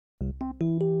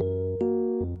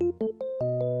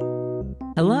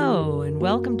Hello, and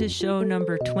welcome to show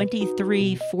number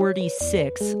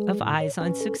 2346 of Eyes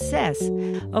on Success,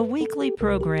 a weekly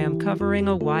program covering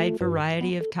a wide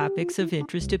variety of topics of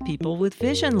interest to people with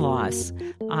vision loss.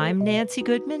 I'm Nancy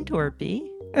Goodman-Torpy.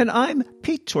 And I'm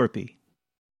Pete Torpy.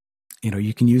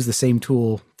 You can use the same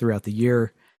tool throughout the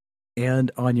year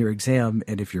and on your exam,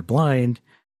 and if you're blind,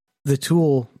 the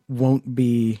tool won't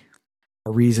be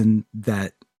a reason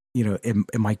that,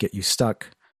 it might get you stuck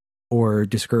or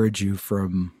discourage you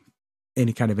from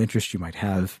any kind of interest you might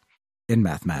have in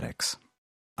mathematics.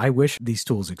 I wish these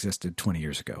tools existed 20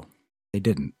 years ago. They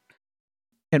didn't.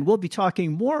 And we'll be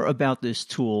talking more about this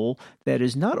tool that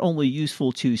is not only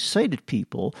useful to sighted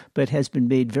people, but has been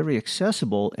made very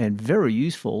accessible and very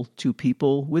useful to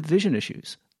people with vision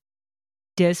issues.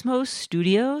 Desmos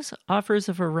Studios offers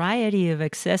a variety of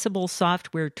accessible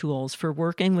software tools for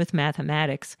working with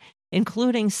mathematics,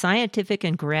 including scientific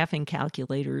and graphing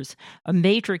calculators, a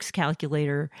matrix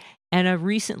calculator, and a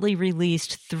recently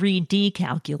released 3D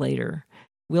calculator.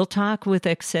 We'll talk with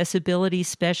accessibility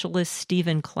specialist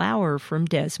Stephen Clower from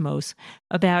Desmos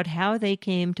about how they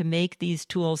came to make these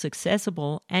tools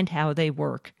accessible and how they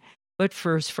work. But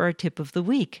first, for our tip of the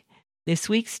week. This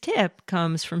week's tip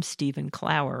comes from Stephen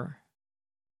Clower.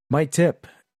 My tip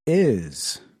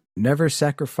is never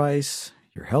sacrifice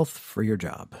your health for your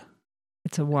job.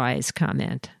 It's a wise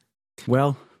comment.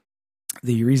 Well,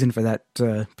 the reason for that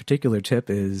particular tip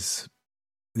is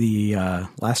the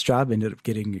last job ended up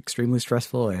getting extremely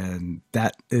stressful, and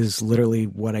that is literally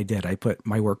what I did. I put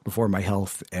my work before my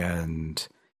health, and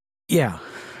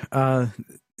kind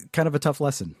of a tough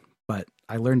lesson, but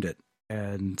I learned it.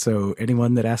 And so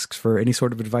anyone that asks for any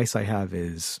sort of advice I have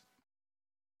is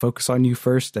focus on you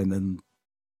first, and then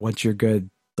once you're good,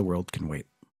 the world can wait.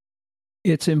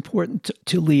 It's important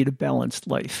to lead a balanced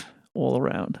life all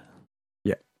around.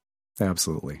 Yeah,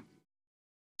 absolutely.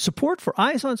 Support for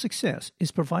Eyes on Success is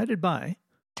provided by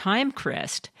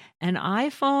Timecrest, an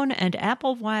iPhone and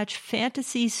Apple Watch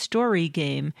fantasy story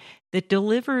game that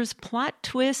delivers plot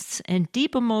twists and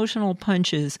deep emotional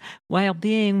punches while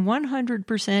being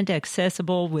 100%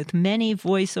 accessible with many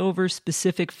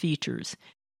voiceover-specific features.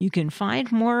 You can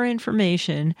find more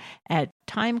information at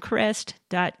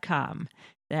timecrest.com.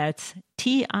 That's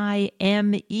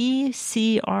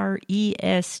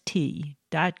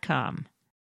TIMECREST.com.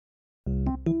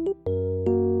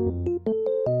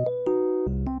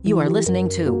 You are listening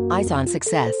to Eyes on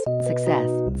Success. Success,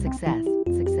 success,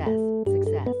 success,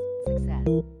 success, success.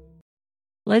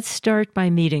 Let's start by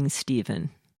meeting Stephen.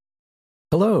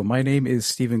 Hello, my name is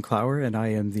Stephen Clower, and I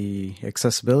am the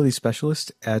accessibility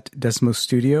specialist at Desmos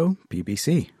Studio,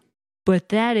 BBC. But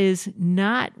that is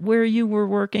not where you were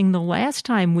working the last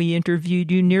time we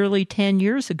interviewed you nearly 10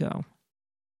 years ago.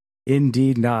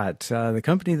 Indeed not. The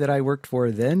company that I worked for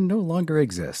then no longer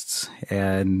exists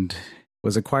and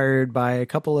was acquired by a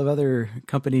couple of other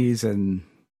companies, and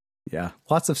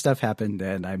lots of stuff happened,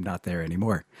 and I'm not there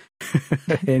anymore.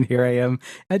 And here I am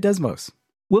at Desmos.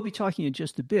 We'll be talking in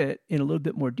just a bit, in a little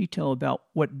bit more detail about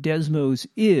what Desmos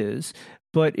is,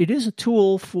 but it is a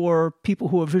tool for people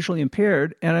who are visually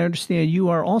impaired, and I understand you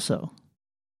are also.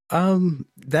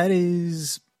 That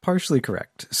is partially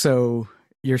correct. So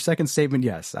your second statement,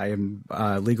 yes, I am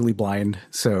legally blind.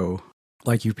 So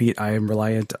like you, Pete, I am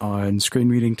reliant on screen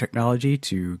reading technology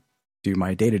to do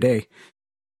my day-to-day.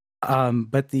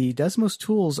 But the Desmos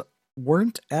tools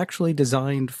weren't actually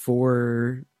designed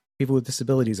for people with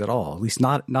disabilities at all, at least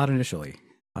not initially.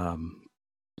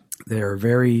 They're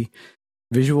very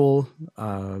visual.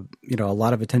 A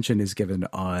lot of attention is given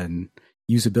on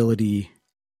usability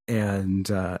and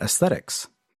aesthetics.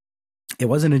 It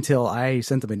wasn't until I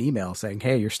sent them an email saying,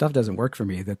 hey, your stuff doesn't work for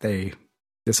me, that they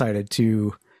decided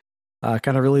to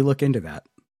kind of really look into that.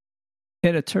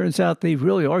 And it turns out they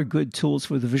really are good tools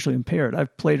for the visually impaired.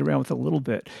 I've played around with a little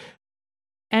bit.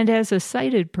 And as a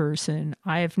sighted person,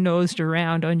 I have nosed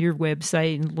around on your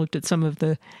website and looked at some of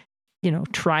the,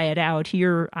 try it out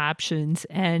here options,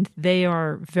 and they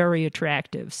are very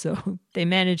attractive. So they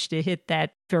managed to hit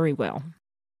that very well.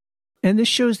 And this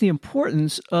shows the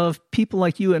importance of people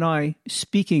like you and I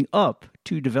speaking up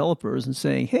to developers and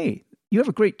saying, hey, you have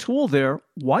a great tool there.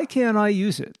 Why can't I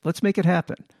use it? Let's make it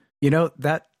happen.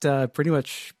 That pretty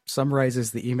much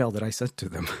summarizes the email that I sent to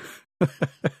them.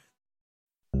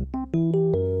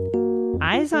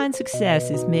 Eyes on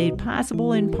Success is made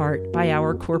possible in part by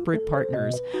our corporate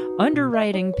partners.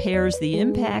 Underwriting pairs the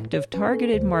impact of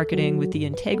targeted marketing with the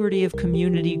integrity of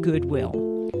community goodwill.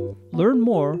 Learn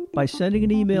more by sending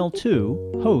an email to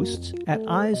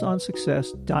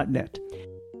hosts@eyesonsuccess.net.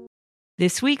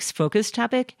 This week's focus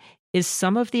topic, is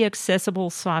some of the accessible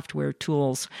software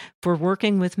tools for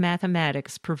working with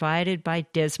mathematics provided by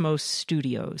Desmos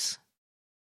Studios.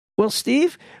 Well,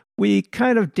 Steve, we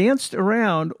kind of danced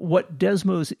around what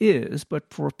Desmos is, but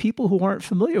for people who aren't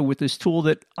familiar with this tool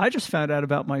that I just found out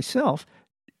about myself,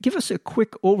 give us a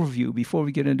quick overview before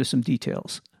we get into some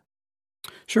details.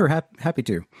 Sure, happy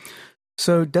to.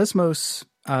 So Desmos,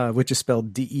 which is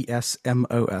spelled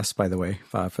Desmos, by the way,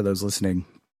 for those listening,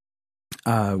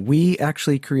 we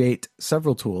actually create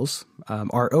several tools.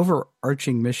 Our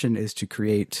overarching mission is to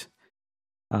create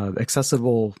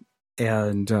accessible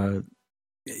and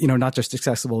not just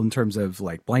accessible in terms of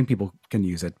like blind people can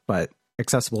use it, but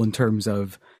accessible in terms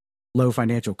of low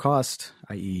financial cost,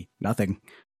 i.e. nothing,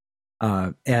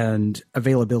 and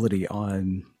availability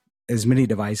on as many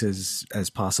devices as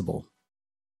possible.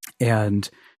 And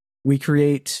we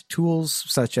create tools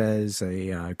such as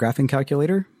a graphing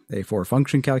calculator, a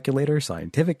four-function calculator,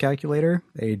 scientific calculator,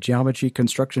 a geometry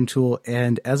construction tool,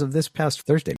 and as of this past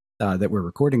Thursday that we're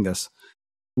recording this,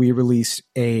 we released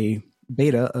a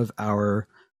beta of our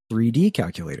 3D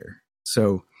calculator.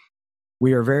 So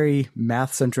we are very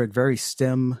math-centric, very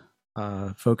STEM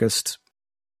focused.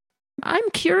 I'm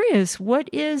curious, what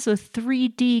is a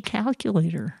 3D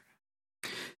calculator?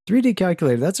 3D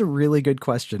calculator, that's a really good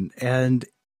question. And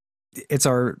it's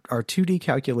our 2D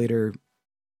calculator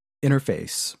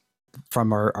interface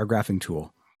from our graphing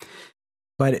tool.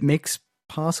 But it makes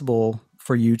possible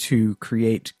for you to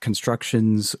create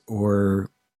constructions or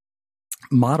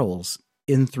models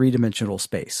in three-dimensional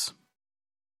space.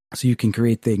 So you can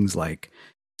create things like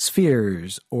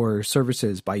spheres or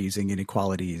surfaces by using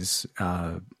inequalities,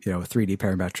 3D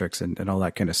parametrics and all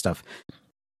that kind of stuff.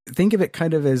 Think of it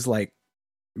kind of as like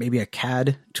maybe a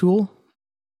CAD tool.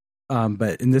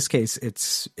 But in this case,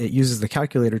 it uses the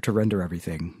calculator to render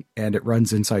everything, and it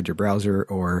runs inside your browser,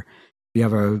 or if you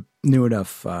have a new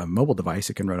enough mobile device,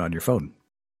 it can run on your phone.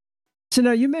 So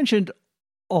now you mentioned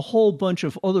a whole bunch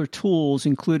of other tools,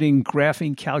 including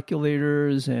graphing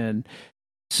calculators and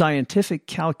scientific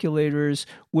calculators,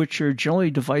 which are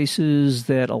generally devices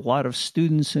that a lot of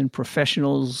students and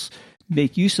professionals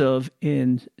make use of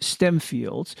in STEM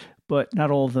fields, but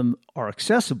not all of them are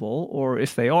accessible, or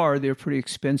if they are, they're pretty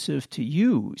expensive to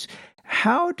use.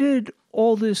 How did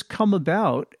all this come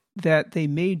about that they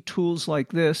made tools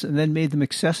like this and then made them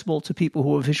accessible to people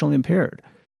who are visually impaired?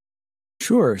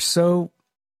 Sure. So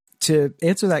to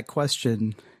answer that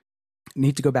question, I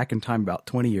need to go back in time about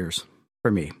 20 years for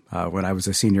me, when I was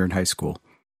a senior in high school.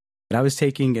 And I was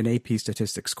taking an AP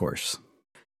statistics course.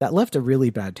 That left a really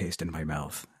bad taste in my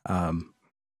mouth.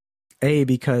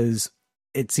 Because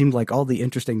it seemed like all the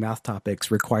interesting math topics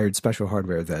required special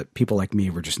hardware that people like me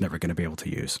were just never going to be able to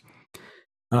use.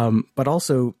 But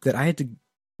also that I had to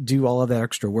do all of that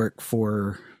extra work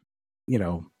for,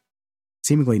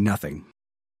 seemingly nothing.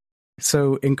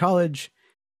 So in college,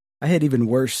 I had even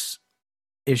worse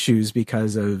issues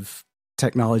because of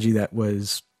technology that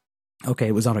was,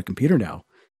 it was on a computer now,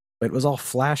 but it was all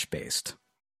Flash-based.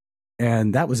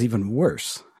 And that was even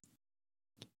worse.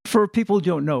 For people who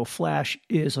don't know, Flash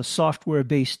is a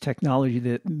software-based technology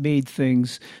that made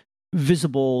things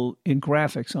visible in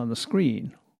graphics on the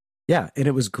screen. Yeah, and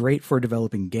it was great for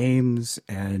developing games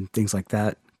and things like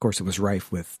that. Of course, it was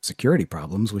rife with security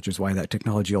problems, which is why that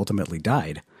technology ultimately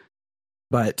died.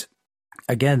 But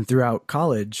again, throughout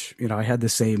college, I had the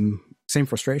same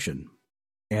frustration.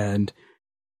 And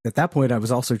at that point, I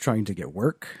was also trying to get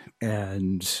work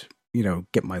and,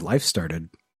 get my life started.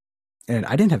 And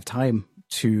I didn't have time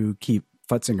to keep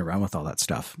futzing around with all that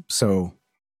stuff. So,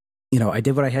 I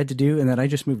did what I had to do, and then I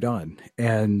just moved on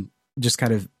and just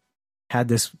kind of had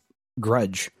this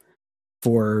grudge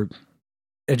for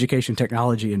education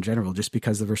technology in general, just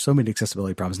because there were so many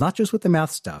accessibility problems, not just with the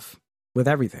math stuff, with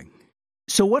everything.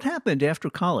 So what happened after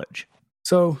college?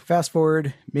 So fast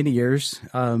forward many years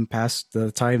past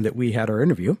the time that we had our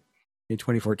interview in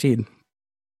 2014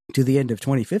 to the end of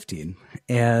 2015.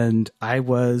 And I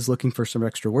was looking for some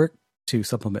extra work to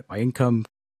supplement my income.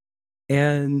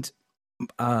 And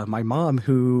my mom,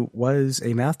 who was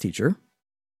a math teacher,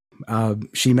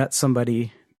 she met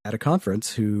somebody at a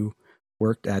conference who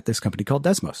worked at this company called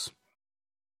Desmos.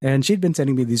 And she'd been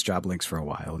sending me these job links for a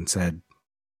while and said,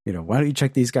 why don't you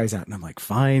check these guys out? And I'm like,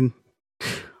 fine,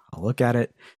 I'll look at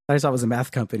it. I thought it was a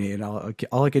math company, and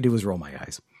all I could do was roll my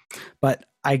eyes. But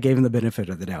I gave him the benefit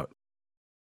of the doubt.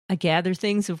 I gather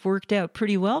things have worked out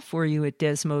pretty well for you at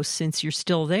Desmos since you're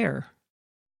still there.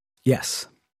 Yes.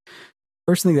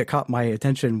 First thing that caught my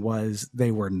attention was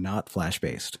they were not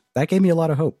Flash-based. That gave me a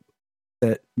lot of hope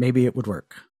that maybe it would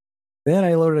work. Then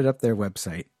I loaded up their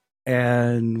website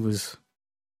and was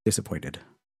disappointed.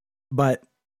 But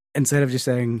instead of just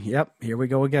saying, yep, here we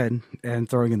go again, and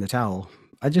throwing in the towel,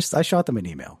 I shot them an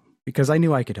email because I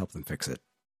knew I could help them fix it.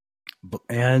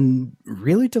 And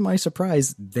really, to my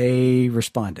surprise, they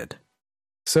responded.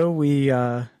 So we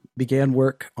began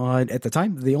work on, at the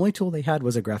time, the only tool they had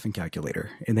was a graphing calculator,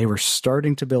 and they were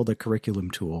starting to build a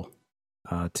curriculum tool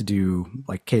to do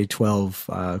like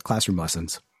K-12 classroom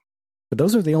lessons. But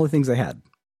those are the only things they had.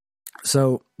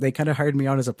 So they kind of hired me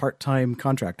on as a part-time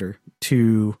contractor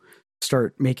to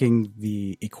start making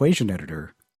the equation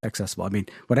editor accessible. I mean,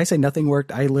 when I say nothing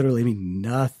worked, I literally mean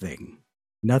nothing.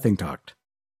 Nothing talked.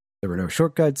 There were no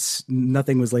shortcuts.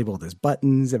 Nothing was labeled as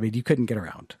buttons. I mean, you couldn't get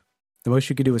around. The most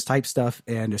you could do was type stuff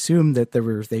and assume that there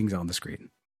were things on the screen.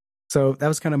 So that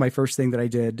was kind of my first thing that I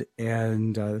did.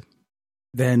 And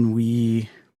then we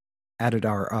added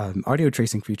our audio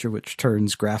tracing feature, which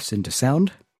turns graphs into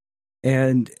sound.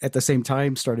 And at the same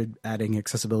time, started adding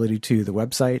accessibility to the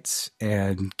websites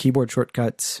and keyboard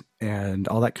shortcuts and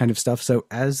all that kind of stuff. So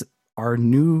as our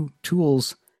new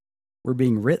tools were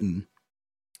being written,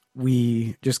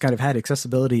 we just kind of had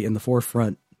accessibility in the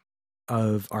forefront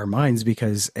of our minds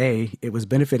because it was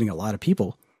benefiting a lot of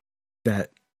people that,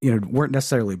 weren't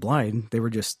necessarily blind. They were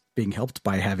just being helped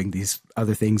by having these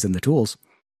other things in the tools.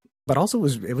 But also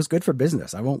it was good for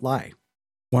business. I won't lie.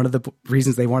 One of the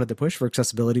reasons they wanted to push for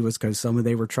accessibility was because someone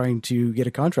they were trying to get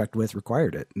a contract with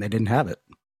required it, and they didn't have it.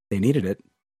 They needed it.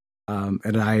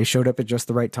 And I showed up at just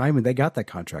the right time, and they got that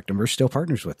contract, and we're still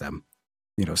partners with them,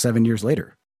 7 years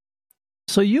later.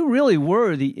 So you really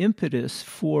were the impetus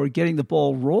for getting the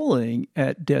ball rolling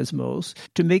at Desmos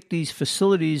to make these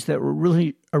facilities that were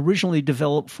really originally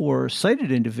developed for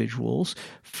sighted individuals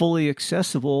fully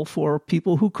accessible for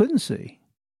people who couldn't see.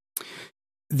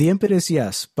 The impetus,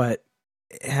 yes, but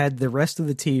had the rest of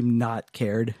the team not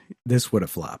cared, this would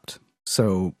have flopped.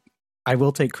 So I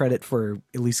will take credit for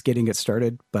at least getting it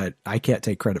started, but I can't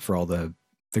take credit for all the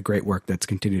great work that's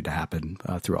continued to happen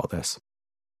through all this.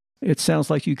 It sounds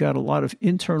like you got a lot of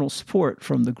internal support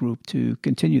from the group to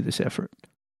continue this effort.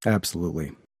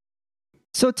 Absolutely.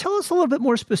 So tell us a little bit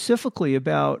more specifically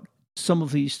about some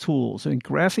of these tools. And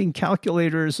graphing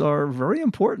calculators are very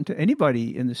important to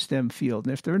anybody in the STEM field.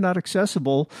 And if they're not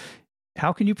accessible,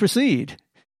 how can you proceed?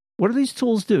 What do these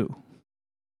tools do?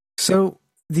 So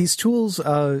these tools,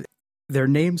 their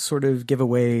names sort of give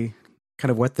away kind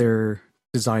of what they're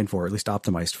designed for, at least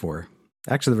optimized for.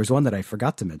 Actually, there was one that I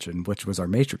forgot to mention, which was our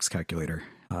matrix calculator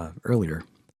earlier.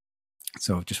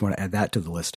 So just want to add that to the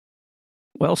list.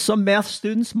 Well, some math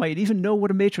students might even know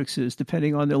what a matrix is,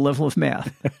 depending on their level of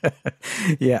math.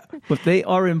 Yeah. But they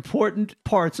are important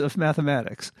parts of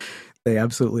mathematics. They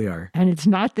absolutely are. And it's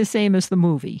not the same as the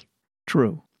movie.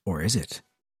 True. Or is it?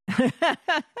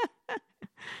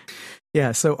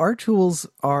 Yeah, so our tools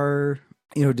are,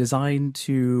 designed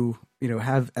to,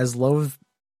 have as low of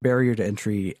barrier to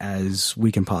entry as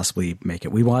we can possibly make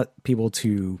it. We want people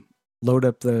to load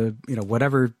up the,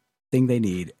 whatever thing they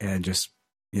need and just,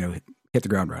 hit the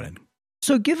ground running.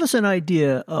 So give us an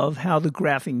idea of how the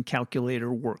graphing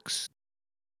calculator works.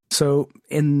 So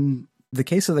in the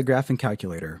case of the graphing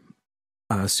calculator,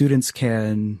 students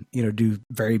can, do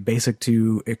very basic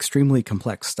to extremely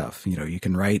complex stuff. You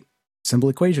can write simple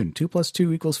equation, 2 +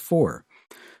 2 = 4.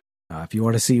 If you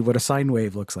want to see what a sine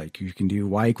wave looks like, you can do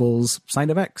y = sine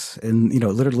of x and,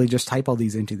 literally just type all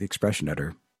these into the expression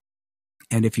editor.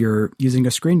 And if you're using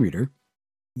a screen reader,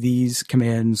 these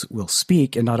commands will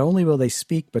speak, and not only will they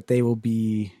speak, but they will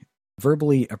be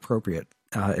verbally appropriate.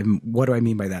 And what do I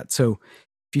mean by that? So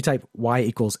if you type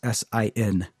y =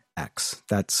 sin x,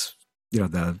 that's,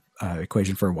 the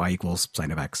equation for y =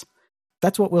 sine of x.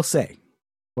 That's what we'll say.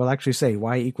 We'll actually say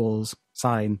y =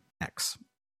 sine x.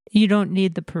 You don't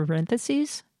need the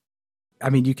parentheses? I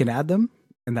mean, you can add them,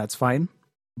 and that's fine.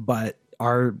 But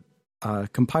our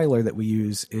compiler that we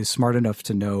use is smart enough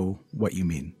to know what you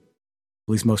mean,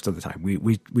 at least most of the time.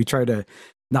 We try to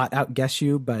not outguess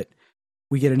you, but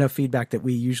we get enough feedback that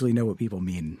we usually know what people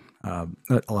mean a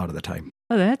lot of the time.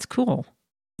 Oh, that's cool.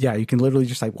 Yeah, you can literally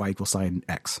just type y = sine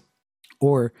x.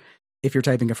 Or if you're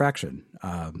typing a fraction,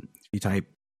 you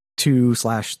type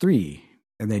 2/3,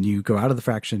 and then you go out of the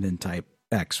fraction and type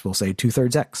x. We'll say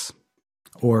 2/3 x.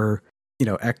 Or,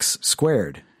 x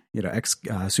squared, x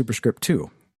superscript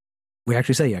 2. We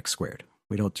actually say x squared.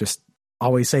 We don't just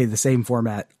always say the same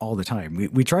format all the time.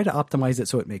 We try to optimize it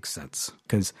so it makes sense,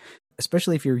 because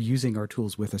especially if you're using our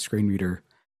tools with a screen reader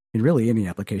in really any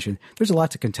application, there's a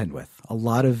lot to contend with, a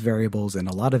lot of variables and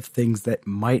a lot of things that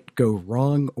might go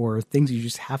wrong or things you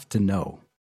just have to know.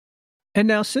 And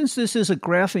now, since this is a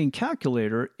graphing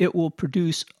calculator, it will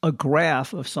produce a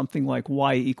graph of something like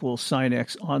y = sine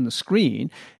x on the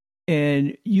screen.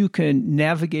 and you can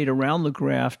navigate around the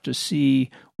graph to see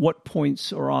what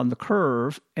points are on the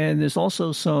curve. And there's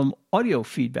also some audio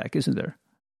feedback, isn't there?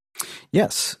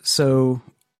 Yes. So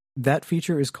that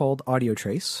feature is called audio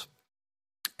trace.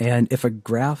 And if a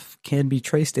graph can be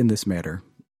traced in this manner,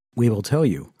 we will tell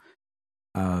you.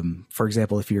 For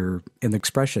example, if you're in the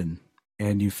expression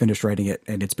and you finished writing it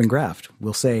and it's been graphed,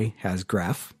 we'll say has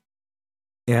graph.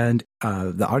 And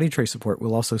the audio trace support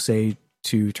will also say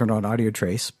to turn on audio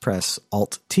trace, press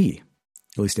Alt-T.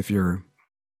 At least if you're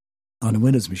on a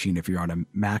Windows machine. If you're on a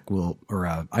Mac or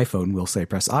an iPhone, we'll say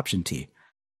press Option-T.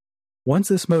 Once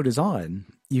this mode is on,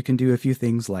 you can do a few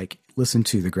things like listen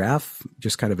to the graph,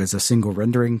 just kind of as a single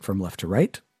rendering from left to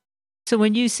right. So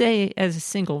when you say as a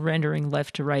single rendering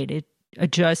left to right, it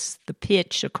adjusts the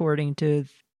pitch according to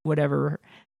whatever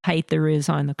height there is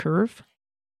on the curve?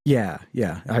 Yeah.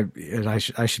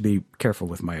 I should be careful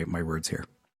with my words here.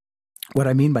 What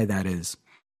I mean by that is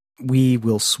we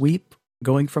will sweep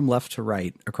going from left to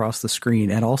right across the screen,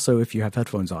 and also if you have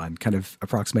headphones on, kind of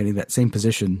approximating that same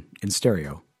position in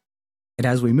stereo. And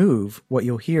as we move, what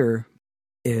you'll hear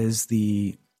is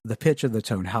the pitch of the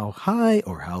tone, how high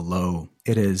or how low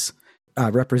it is,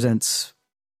 represents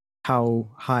how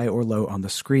high or low on the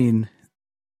screen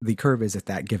the curve is at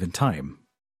that given time.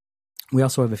 We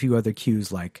also have a few other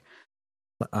cues like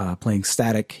playing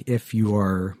static if you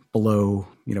are below,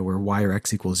 where y or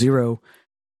x equals 0,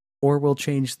 or we'll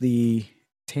change the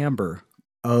timbre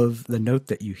of the note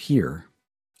that you hear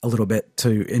a little bit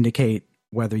to indicate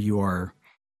whether you are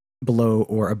below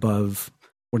or above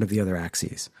one of the other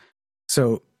axes.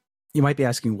 So you might be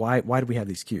asking, why do we have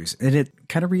these cues? And it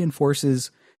kind of reinforces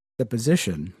the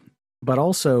position, but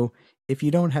also if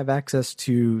you don't have access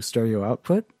to stereo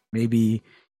output, maybe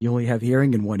you only have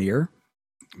hearing in one ear,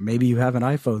 maybe you have an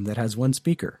iPhone that has one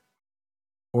speaker,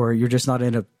 or you're just not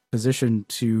in a position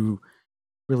to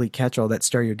really catch all that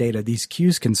stereo data, these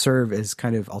cues can serve as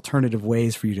kind of alternative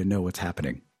ways for you to know what's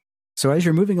happening. So as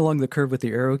you're moving along the curve with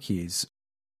the arrow keys,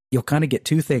 you'll kind of get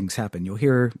two things happen. You'll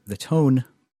hear the tone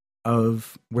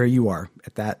of where you are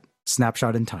at that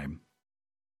snapshot in time,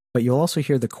 but you'll also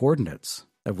hear the coordinates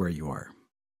of where you are.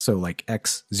 So like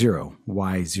x0,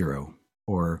 y0,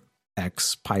 or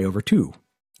x pi over 2,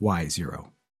 y0.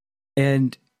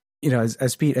 And,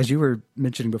 as Pete, as you were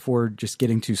mentioning before, just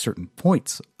getting to certain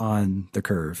points on the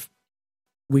curve,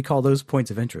 we call those points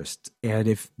of interest. And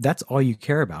if that's all you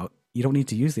care about, you don't need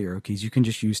to use the arrow keys. You can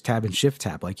just use tab and shift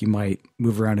tab like you might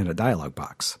move around in a dialog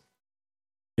box.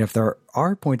 If there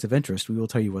are points of interest, we will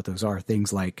tell you what those are.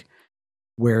 Things like,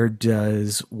 where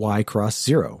does y cross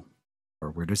 0?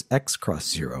 Or where does x cross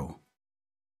 0?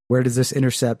 Where does this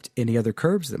intercept any other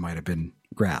curves that might have been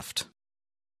graphed?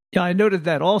 Yeah, I noted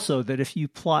that also, that if you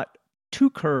plot two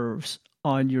curves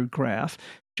on your graph,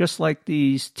 just like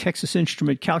these Texas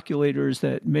Instrument calculators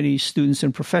that many students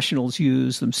and professionals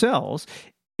use themselves,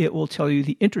 it will tell you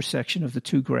the intersection of the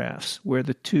two graphs, where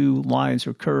the two lines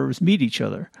or curves meet each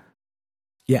other.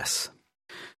 Yes.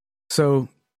 So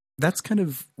that's kind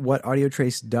of what audio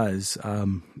trace does.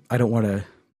 I don't want to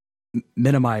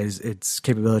minimize its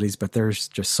capabilities, but there's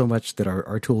just so much that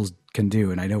our tools can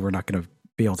do. And I know we're not going to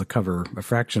be able to cover a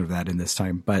fraction of that in this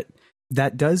time, but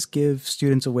that does give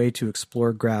students a way to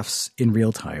explore graphs in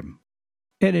real time.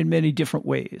 And in many different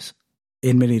ways.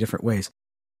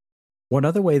 One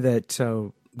other way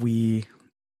that we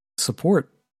support,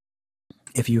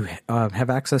 if you have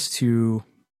access to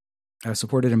a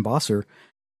supported embosser,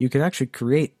 you can actually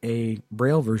create a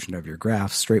Braille version of your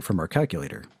graph straight from our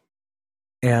calculator.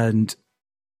 And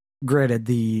granted,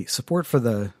 the support for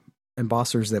the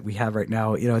embossers that we have right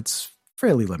now, it's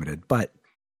fairly limited, but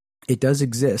it does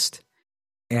exist.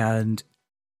 And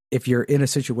if you're in a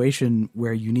situation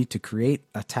where you need to create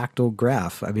a tactile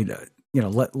graph, I mean,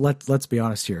 let's be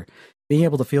honest here. Being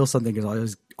able to feel something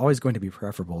is always going to be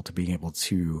preferable to being able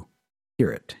to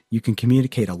hear it. You can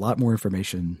communicate a lot more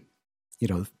information,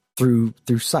 through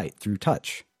sight, through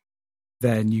touch,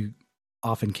 than you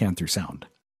often can through sound.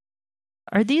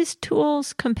 Are these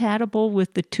tools compatible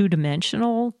with the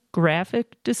two-dimensional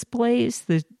graphic displays?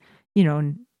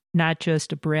 Not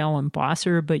just a Braille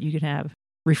embosser, but you can have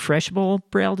refreshable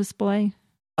Braille display?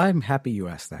 I'm happy you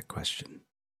asked that question.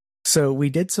 So we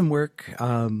did some work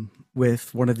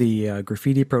with one of the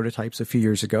graffiti prototypes a few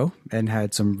years ago and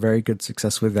had some very good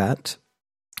success with that.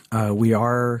 We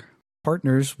are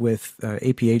partners with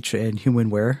APH and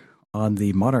Humanware on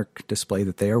the Monarch display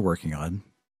that they are working on.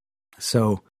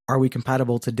 So are we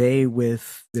compatible today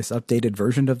with this updated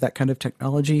version of that kind of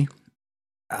technology?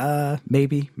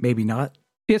 Maybe, maybe not.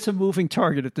 It's a moving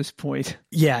target at this point.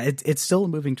 Yeah, it's still a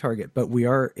moving target, but we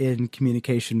are in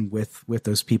communication with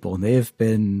those people, and they have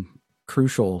been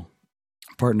crucial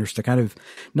partners to kind of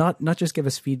not just give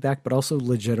us feedback, but also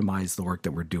legitimize the work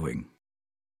that we're doing.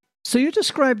 So you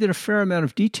described in a fair amount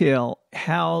of detail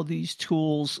how these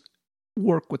tools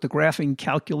work with the graphing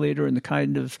calculator and the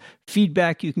kind of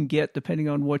feedback you can get depending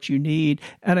on what you need.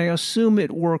 And I assume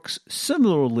it works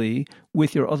similarly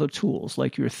with your other tools,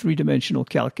 like your three-dimensional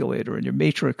calculator and your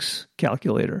matrix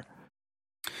calculator.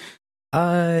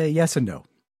 Yes and no.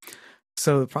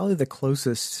 So probably the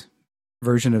closest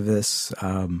version of this,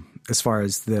 as far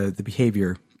as the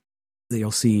behavior that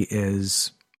you'll see,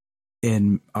 is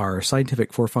in our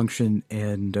scientific four-function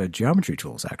and geometry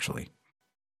tools, actually.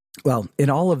 Well, in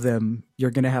all of them,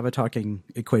 you're going to have a talking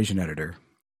equation editor.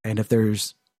 And if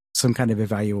there's some kind of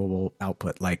evaluable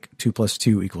output, like 2 +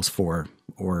 2 = 4,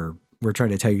 or we're trying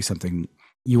to tell you something,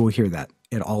 you will hear that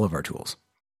in all of our tools.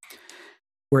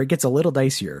 Where it gets a little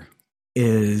dicier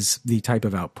is the type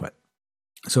of output.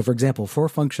 So, for example,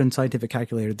 four-function scientific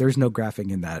calculator, there's no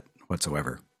graphing in that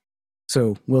whatsoever.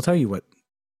 So we'll tell you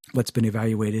what's been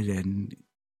evaluated, and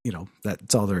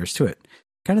that's all there is to it.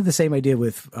 Kind of the same idea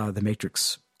with the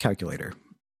matrix calculator.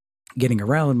 Getting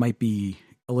around might be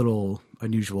a little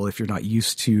unusual if you're not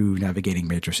used to navigating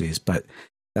matrices, but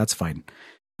that's fine.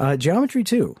 Geometry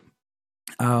too.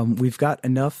 We've got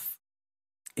enough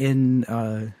in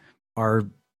our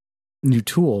new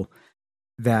tool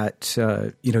that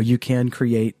you can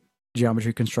create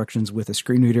geometry constructions with a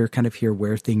screen reader, kind of hear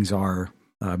where things are,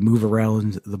 move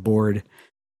around the board,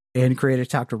 and create a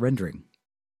tactile rendering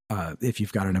if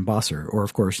you've got an embosser, or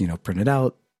of course print it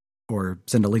out or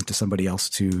send a link to somebody else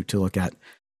to look at.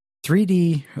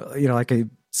 3D, like I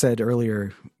said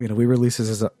earlier, we released this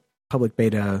as a public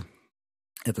beta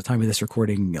at the time of this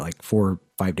recording, like 4 or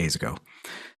 5 days ago.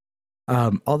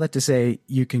 All that to say,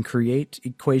 you can create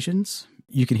equations,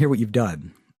 you can hear what you've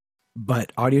done,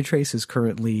 but audio trace is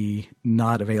currently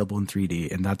not available in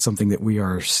 3D, and that's something that we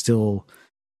are still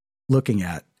looking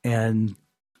at. And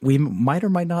we might or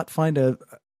might not find a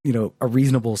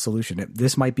reasonable solution.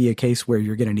 This might be a case where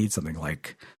you're going to need something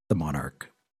like the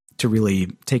Monarch to really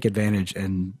take advantage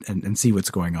and see what's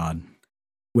going on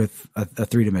with a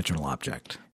three-dimensional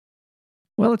object.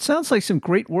 Well, it sounds like some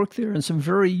great work there and some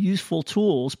very useful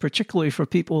tools, particularly for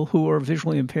people who are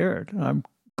visually impaired. I'm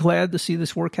glad to see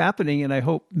this work happening, and I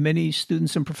hope many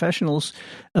students and professionals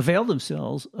avail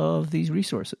themselves of these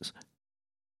resources.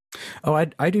 Oh,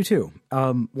 I do too.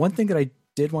 One thing that I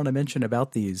did want to mention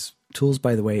about these tools,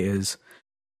 by the way, is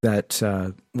that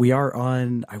we are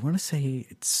on, I want to say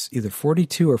it's either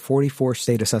 42 or 44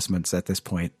 state assessments at this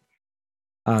point.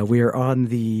 We are on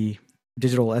the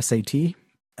digital SAT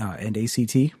and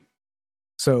ACT.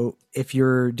 So if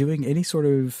you're doing any sort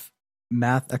of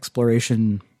math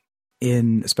exploration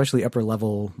in especially upper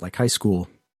level, like high school,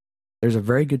 there's a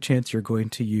very good chance you're going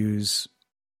to use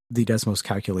the Desmos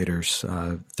calculators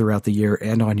throughout the year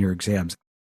and on your exams.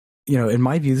 In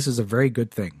my view, this is a very good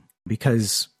thing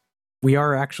because we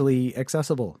are actually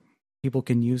accessible. People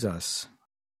can use us.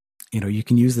 You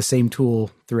can use the same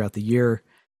tool throughout the year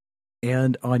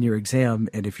and on your exam.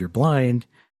 And if you're blind,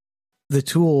 the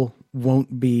tool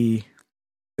won't be,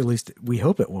 at least we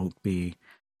hope it won't be,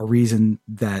 a reason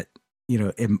that,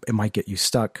 it might get you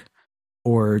stuck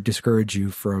or discourage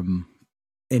you from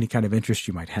any kind of interest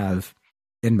you might have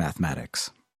in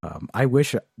mathematics. I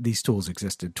wish these tools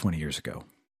existed 20 years ago.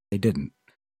 They didn't.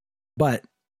 But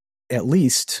at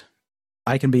least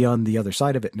I can be on the other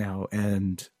side of it now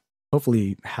and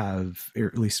hopefully have, or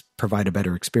at least provide a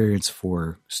better experience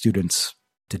for students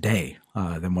today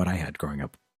than what I had growing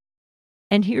up.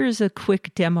 And here's a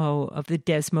quick demo of the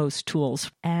Desmos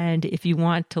tools. And if you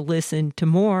want to listen to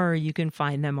more, you can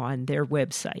find them on their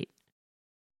website.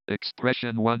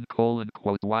 Expression 1 :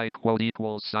 y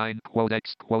 = sign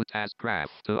x as graph.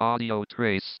 To audio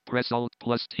trace, press Alt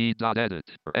 + T.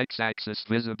 Edit. X-axis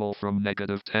visible from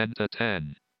 -10 to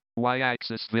 10.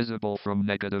 Y-axis visible from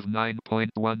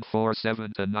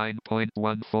 -9.147 to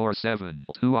 9.147.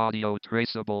 2 audio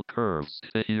traceable curves.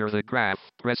 To hear the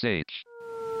graph, press H.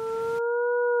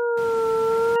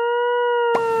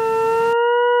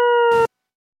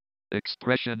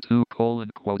 Expression 2 :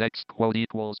 x =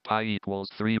 pi =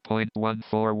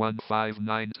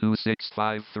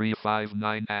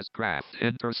 3.14159265359 as graph.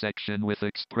 Intersection with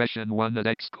expression 1 at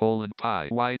x : pi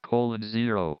y :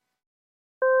 0.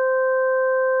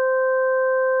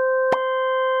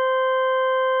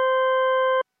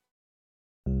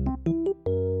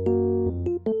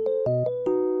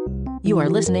 You are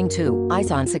listening to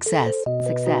Eyes on Success.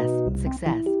 Success,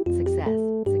 success, success,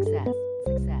 success,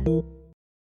 success.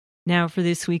 Now for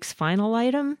this week's final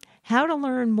item, how to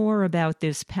learn more about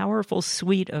this powerful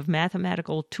suite of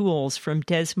mathematical tools from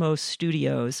Desmos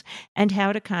Studios and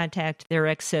how to contact their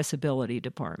accessibility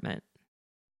department.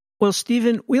 Well,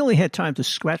 Stephen, we only had time to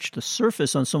scratch the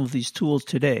surface on some of these tools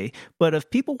today, but if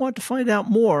people want to find out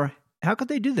more, how could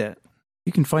they do that?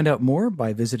 You can find out more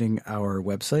by visiting our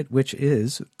website, which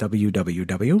is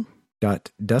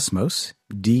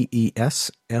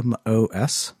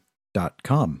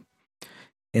www.desmos.com.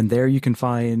 And there you can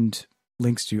find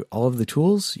links to all of the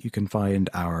tools. You can find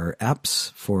our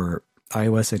apps for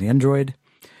iOS and Android.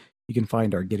 You can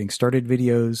find our Getting Started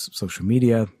videos, social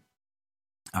media.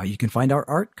 You can find our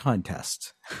art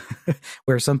contest,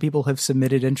 where some people have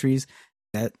submitted entries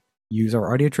that use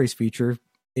our audio trace feature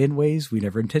in ways we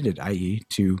never intended, i.e.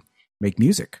 to make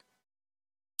music.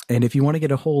 And if you want to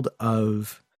get a hold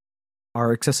of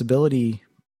our accessibility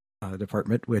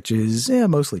department, which is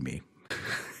mostly me,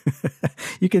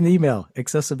 you can email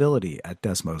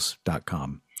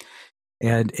accessibility@desmos.com.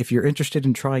 And if you're interested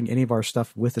in trying any of our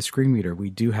stuff with a screen reader, we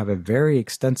do have a very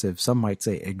extensive, some might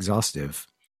say exhaustive,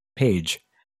 page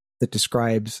that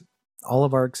describes all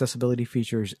of our accessibility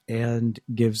features and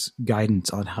gives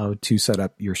guidance on how to set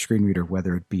up your screen reader,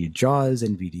 whether it be JAWS,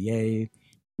 NVDA,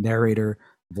 narrator,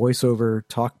 voiceover,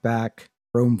 talkback,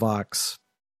 Chromevox.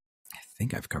 I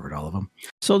think I've covered all of them.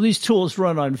 So these tools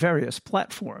run on various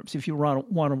platforms. If you want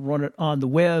to run it on the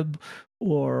web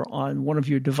or on one of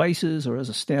your devices or as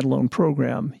a standalone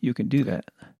program, you can do that.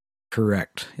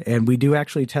 Correct. And we do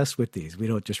actually test with these. We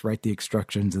don't just write the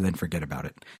instructions and then forget about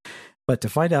it. But to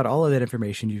find out all of that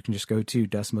information, you can just go to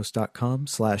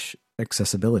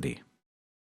desmos.com/accessibility.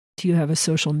 Do you have a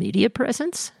social media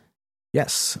presence?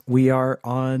 Yes, we are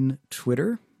on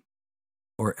Twitter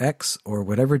or X or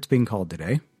whatever it's being called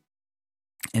today.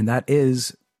 And that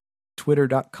is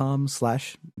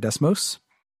twitter.com/Desmos.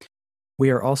 We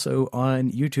are also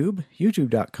on YouTube,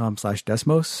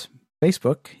 youtube.com/Desmos.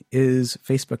 Facebook is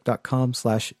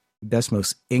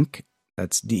facebook.com/Desmos Inc.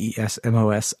 That's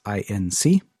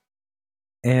DESMOSINC.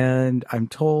 And I'm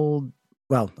told,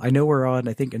 well, I know we're on,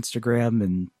 I think, Instagram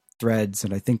and Threads,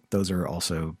 and I think those are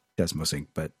also Desmos Inc.,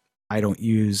 but I don't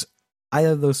use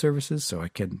either of those services, so I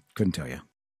couldn't tell you.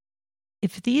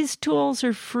 If these tools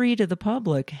are free to the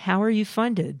public, how are you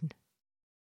funded?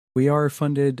 We are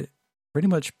funded pretty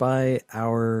much by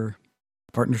our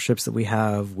partnerships that we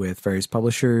have with various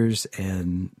publishers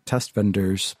and test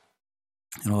vendors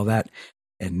and all that,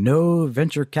 and no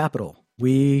venture capital.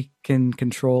 We can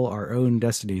control our own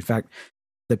destiny. In fact,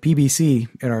 the PBC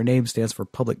in our name stands for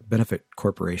Public Benefit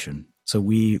Corporation. So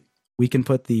we can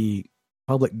put the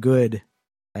public good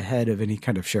ahead of any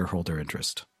kind of shareholder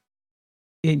interest.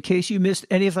 In case you missed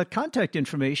any of the contact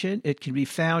information, it can be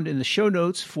found in the show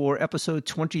notes for episode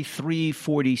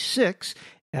 2346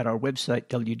 at our website,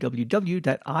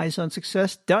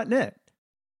 www.eyesonsuccess.net.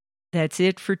 That's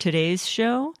it for today's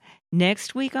show.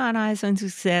 Next week on Eyes on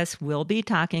Success, we'll be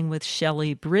talking with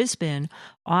Shelley Brisbane,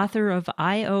 author of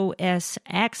iOS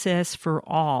Access for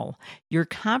All, your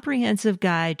comprehensive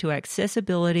guide to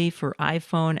accessibility for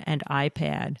iPhone and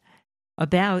iPad,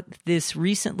 about this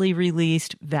recently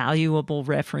released valuable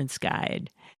reference guide.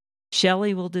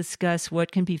 Shelley will discuss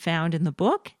what can be found in the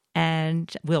book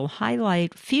and will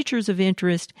highlight features of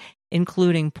interest,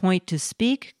 including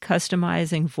point-to-speak,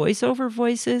 customizing voiceover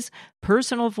voices,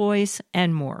 personal voice,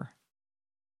 and more.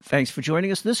 Thanks for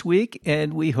joining us this week,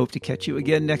 and we hope to catch you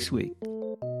again next week.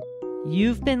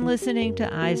 You've been listening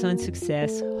to Eyes on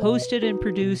Success, hosted and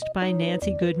produced by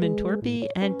Nancy Goodman Torpy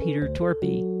and Peter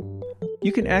Torpy.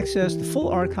 You can access the full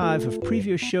archive of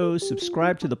previous shows,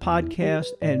 subscribe to the podcast,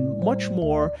 and much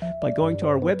more by going to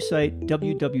our website,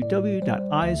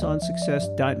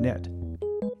 www.eyesonsuccess.net.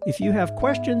 If you have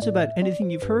questions about anything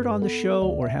you've heard on the show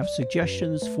or have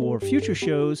suggestions for future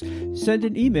shows, send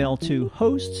an email to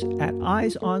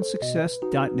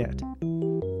hosts@eyesonsuccess.net.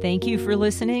 Thank you for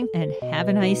listening and have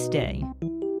a nice day.